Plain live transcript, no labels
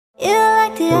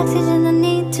the oxygen I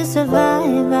need to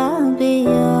survive, I'll be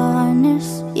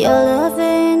honest. Your love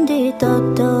indeed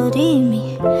totally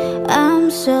me.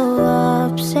 I'm so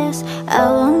obsessed. I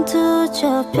want to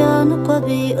chop your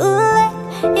nukwabi ule.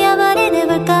 Your body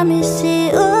never got me see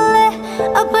ule.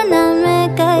 Open up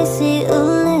make I see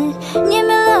ule. Give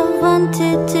me love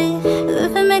Nwantiti.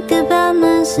 If I make a bad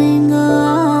man sing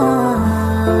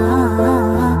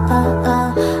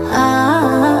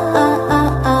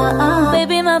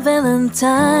Baby, my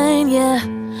Valentine, yeah.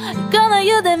 Girl, are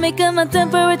you that make my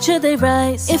temperature they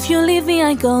rise? If you leave me,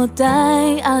 I go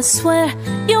die. I swear,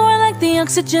 you are like the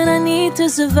oxygen I need to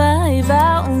survive.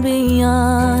 I'll be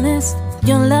honest.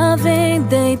 Your loving,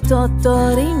 they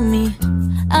totally me.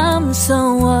 I'm so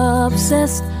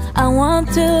obsessed. I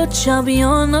want to chop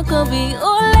your nukobi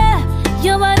ole.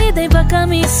 Your body, they back at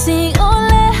me, see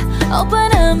ole.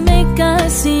 Open up, make I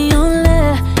see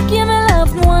ole. Give me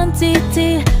love,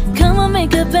 Nwantiti. Come on,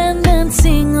 make a band and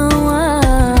sing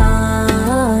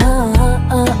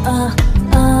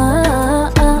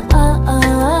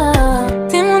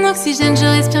T'es mon oxygène, je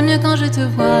respire mieux quand je te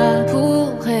vois.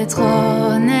 Pour être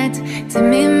honnête,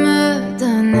 t'aimer me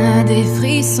donne des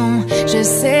frissons. Je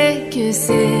sais que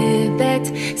c'est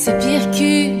bête, c'est pire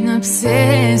qu'une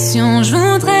obsession. Je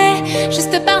voudrais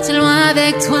juste partir loin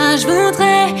avec toi. Je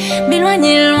voudrais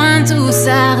m'éloigner loin, tout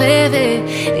ça, rêver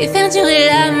et faire durer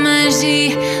la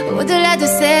magie au-delà de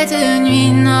cette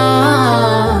nuit.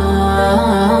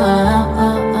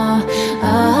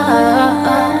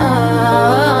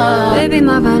 Baby,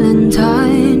 my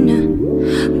Valentine.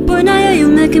 Boy, now you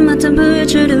making my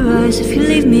temperature to rise. If you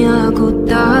leave me, I'll go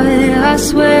die. I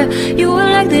swear, you are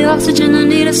like the oxygen I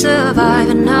need to survive.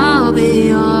 And I'll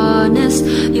be honest,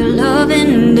 your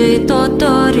loving they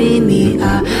totally me.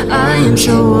 I am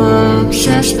so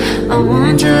obsessed. I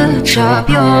want to chop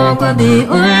your kwabi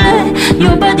ole.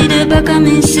 Your body the back of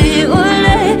me see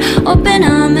ole. Open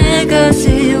up, make us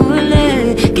see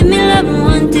ole. Give me love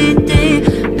Nwantiti.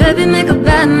 Baby, make a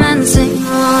bad man sing.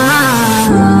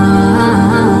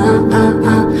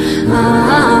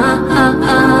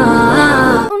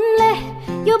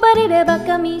 Your body there back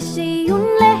at me, see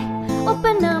unle.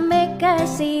 Open up, make I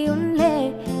see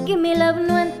unle. Give me love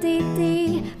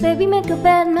Nwantiti. Baby, make a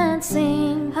bad man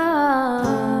sing.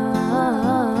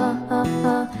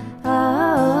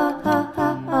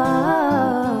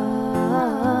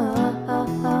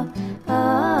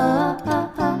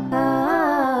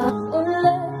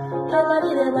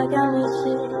 Like I miss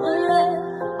you,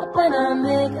 open up,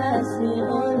 make I see,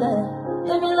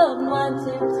 give me love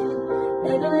Nwantiti,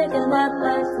 baby, make a bad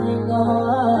man sing,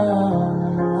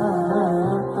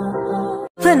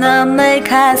 Open up,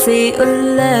 make I see,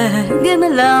 give me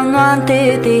love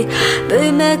Nwantiti,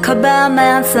 baby, make a bad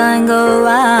man sing,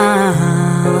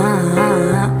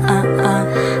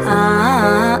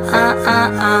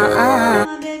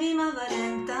 Baby, my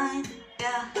Valentine,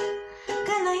 yeah.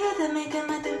 Can I hear them making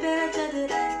my temperature to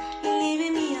rise? You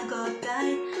leaving me, I go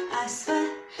die. I swear,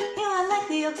 you are like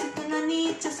the oxygen I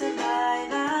need to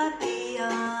survive. I'll be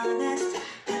honest,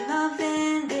 your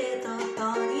loving it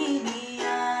totally me. I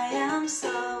am so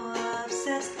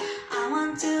obsessed. I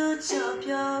want to chop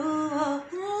your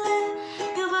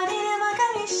body never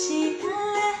got me shit.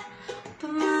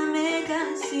 But my make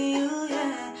I see you,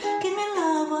 yeah. Give me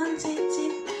love Nwantiti,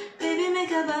 baby,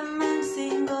 make a bad man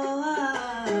sing,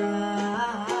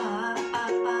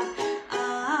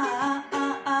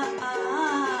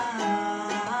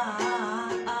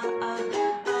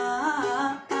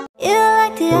 You're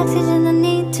like the oxygen I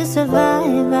need to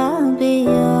survive, I'll be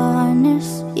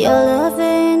honest. Your love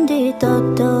indeed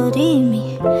totally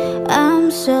me. I'm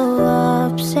so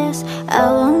obsessed.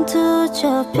 I want to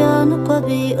chop your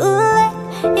nukwabi ule.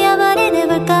 Your body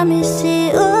never got me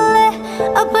see ule.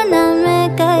 Open up,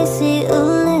 make I see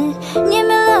ule. Give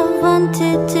me love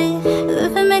Nwantiti.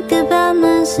 If I make a bad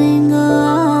man sing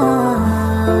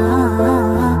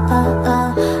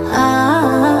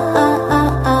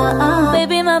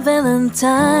Baby, my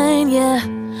Valentine, yeah.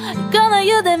 Girl, are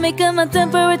you that make my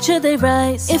temperature they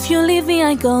rise? If you leave me,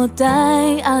 I go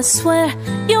die. I swear,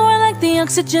 you are like the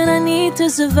oxygen I need to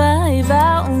survive.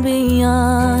 I'll be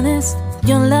honest.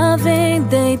 Your loving,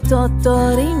 they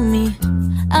totally me.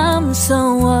 I'm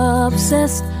so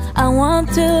obsessed. I want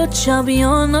to chop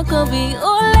your nukobi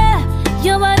ole.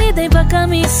 Your body, they back at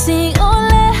me, see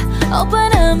ole.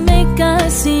 Open up, make I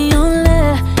see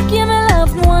ole. Give me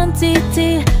love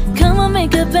Nwantiti. Come on,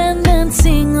 make a band and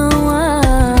sing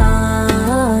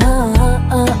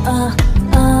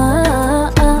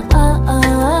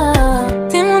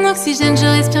T'es mon oxygène, je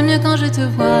respire mieux quand je te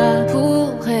vois.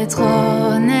 Pour être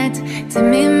honnête,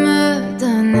 t'aimer me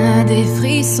donne des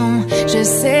frissons. Je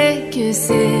sais que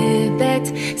c'est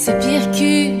bête,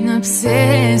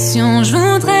 obsession. Je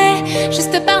voudrais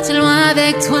juste partir loin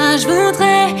avec toi. Je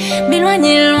voudrais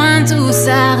m'éloigner loin de tout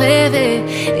ça, rêver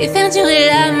et faire durer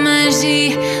la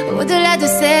magie au-delà de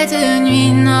cette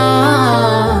nuit. Non.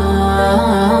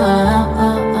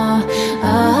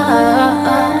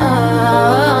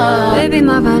 Baby,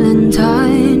 my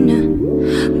Valentine.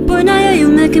 Boy, now yeah, you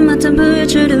making my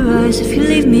temperature to rise. If you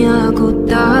leave me, I'll go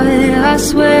die. I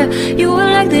swear, you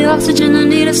are like the oxygen I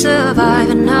need to survive.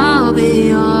 And I'll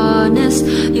be honest,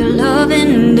 your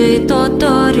loving they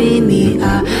totally me.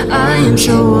 I am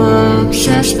so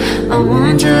obsessed. I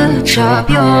want to chop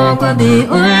your kwabi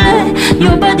ole.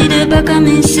 Your body the back of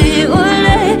me, see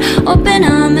ole. Open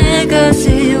up, make us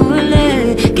see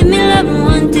ole. Give me love,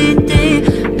 Nwantiti.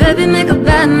 Baby, make a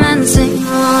bad man sing.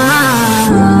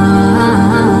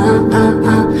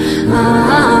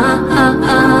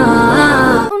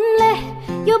 Unle,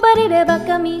 your body the back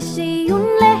of me, see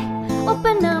unle.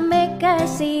 Open up, make I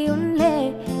see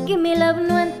unle. Give me love,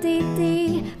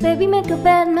 Nwantiti. Baby, make a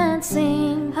bad man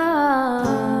sing.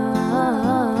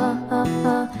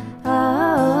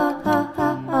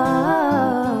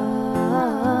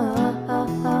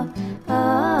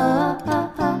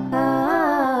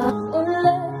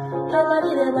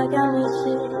 Like I miss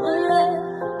you,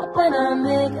 when I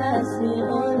make I see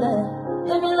only.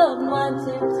 Give me love,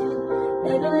 Nwantiti.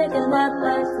 Baby, make it not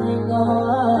like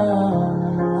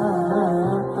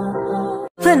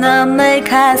when I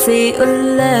make I see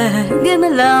only. Give me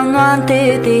love,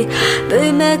 Nwantiti.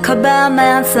 Baby, make a bad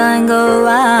man sing go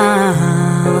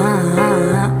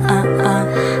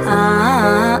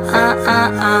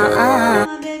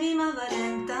Baby, my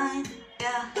Valentine,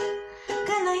 yeah.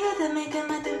 Can I hear the making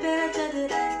my temperature to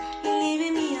rise? You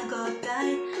leaving me, I go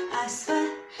die. I swear,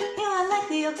 you are like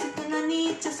the oxygen I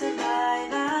need to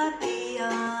survive. I'll be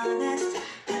honest,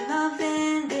 your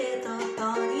loving they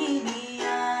don't need me.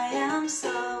 I am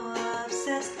so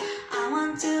obsessed. I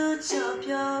want to chop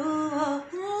your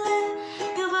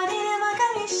body never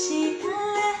got me shit.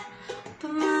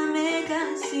 But my make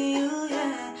I see you,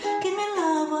 yeah. Give me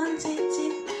love, Nwantiti.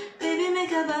 Baby,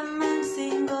 make a bad man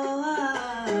sing, go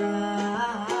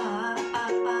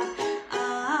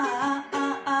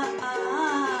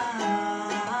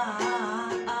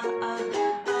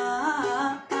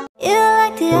You're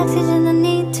like the oxygen I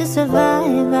need to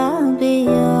survive. I'll be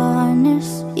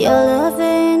honest, your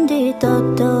loving the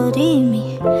totally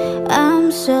me.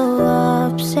 I'm so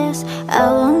obsessed.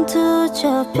 I want to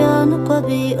chop your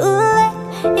kwabi ule.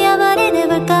 Your body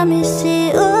never got me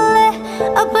see ule.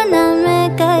 Open up,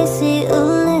 make I see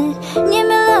ule. Give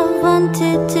me love,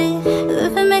 Nwantiti.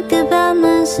 If I make a bad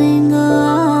man sing,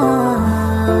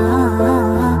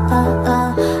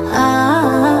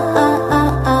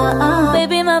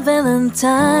 baby, my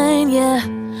Valentine, yeah.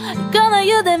 Gonna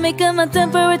you that making my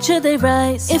temperature they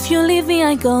rise. If you leave me,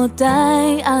 I go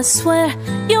die. I swear,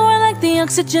 you are like the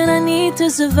oxygen I need to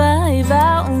survive.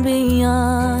 I'll be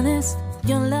honest,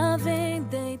 your love